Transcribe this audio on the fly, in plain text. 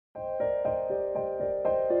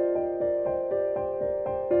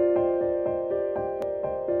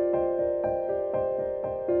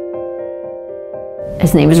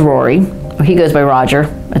His name is Rory. He goes by Roger.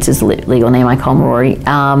 That's his legal name. I call him Rory.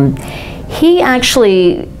 He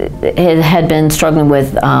actually had been struggling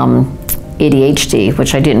with ADHD,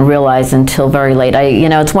 which I didn't realize until very late.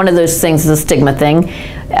 It's one of those things, it's a stigma thing.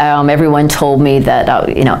 Everyone told me that,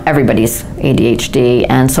 everybody's ADHD,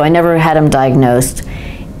 and so I never had him diagnosed.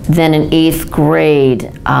 Then in 8th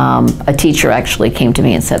grade, a teacher actually came to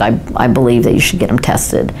me and said, I believe that you should get him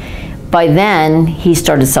tested. By then, he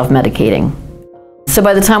started self-medicating. So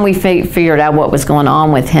by the time we figured out what was going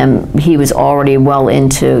on with him, he was already well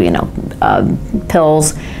into,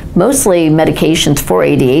 pills, mostly medications for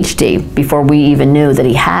ADHD. Before we even knew that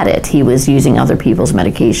he had it, he was using other people's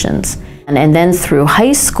medications. And then through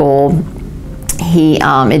high school,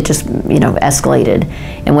 it just, escalated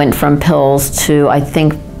and went from pills to, I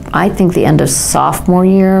think the end of sophomore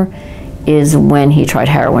year is when he tried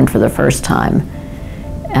heroin for the first time.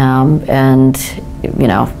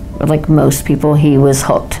 Like most people, he was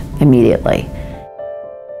hooked immediately.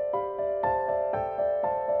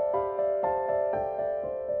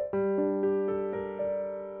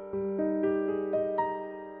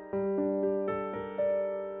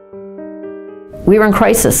 We were in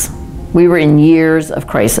crisis. We were in years of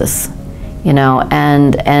crisis,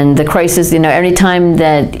 and the crisis, every time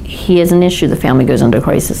that he has an issue, the family goes into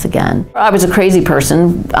crisis again. I was a crazy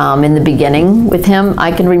person in the beginning with him.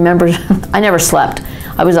 I can remember, I never slept.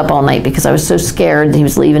 I was up all night because I was so scared that he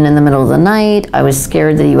was leaving in the middle of the night. I was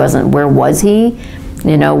scared that he wasn't, where was he?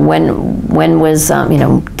 When was,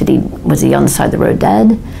 was he on the side of the road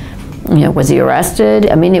dead? Was he arrested?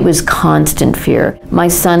 I mean, it was constant fear. My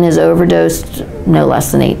son has overdosed no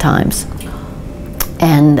less than 8 times.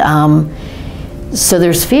 And so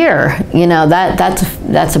there's fear,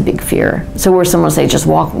 that's a big fear. So where someone will say, just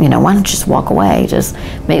walk, why don't you just walk away? Just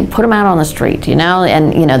put him out on the street,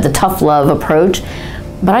 and the tough love approach.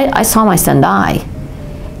 But I saw my son die.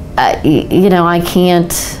 I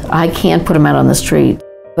can't put him out on the street.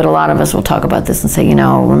 But a lot of us will talk about this and say,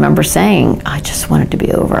 remember saying, I just want it to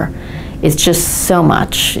be over. It's just so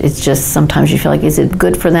much. It's just sometimes you feel like, is it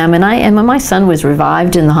good for them? And when my son was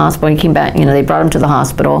revived in the hospital, he came back, they brought him to the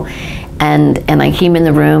hospital, and I came in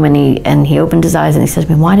the room and he opened his eyes and he said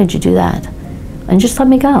to me, why did you do that? And just let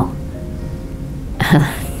me go.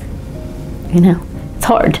 It's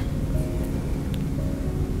hard.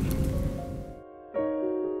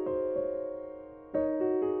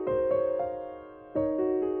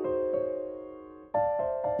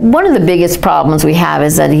 One of the biggest problems we have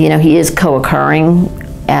is that he is co-occurring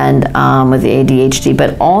and with the ADHD,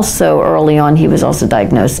 but also early on he was also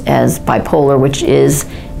diagnosed as bipolar, which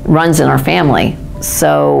runs in our family.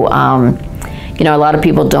 So a lot of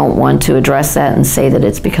people don't want to address that and say that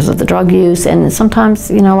it's because of the drug use, and sometimes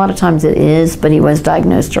a lot of times it is, but he was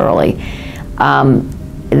diagnosed early.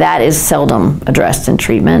 That is seldom addressed in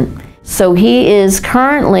treatment. So he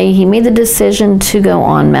made the decision to go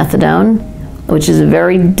on methadone, which is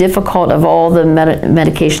very difficult of all the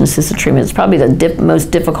medication-assisted treatment. It's probably the most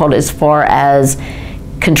difficult as far as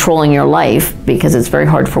controlling your life, because it's very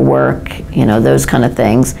hard for work, those kind of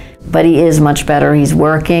things. But he is much better. He's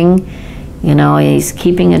working, he's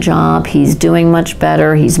keeping a job. He's doing much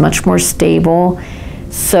better. He's much more stable.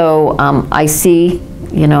 So I see,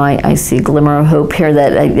 I see a glimmer of hope here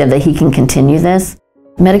that he can continue this.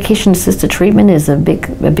 Medication-assisted treatment is a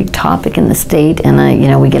big topic in the state,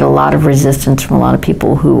 and we get a lot of resistance from a lot of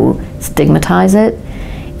people who stigmatize it.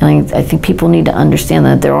 And I think people need to understand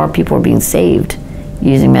that there are people who are being saved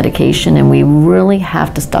using medication, and we really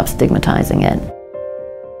have to stop stigmatizing it.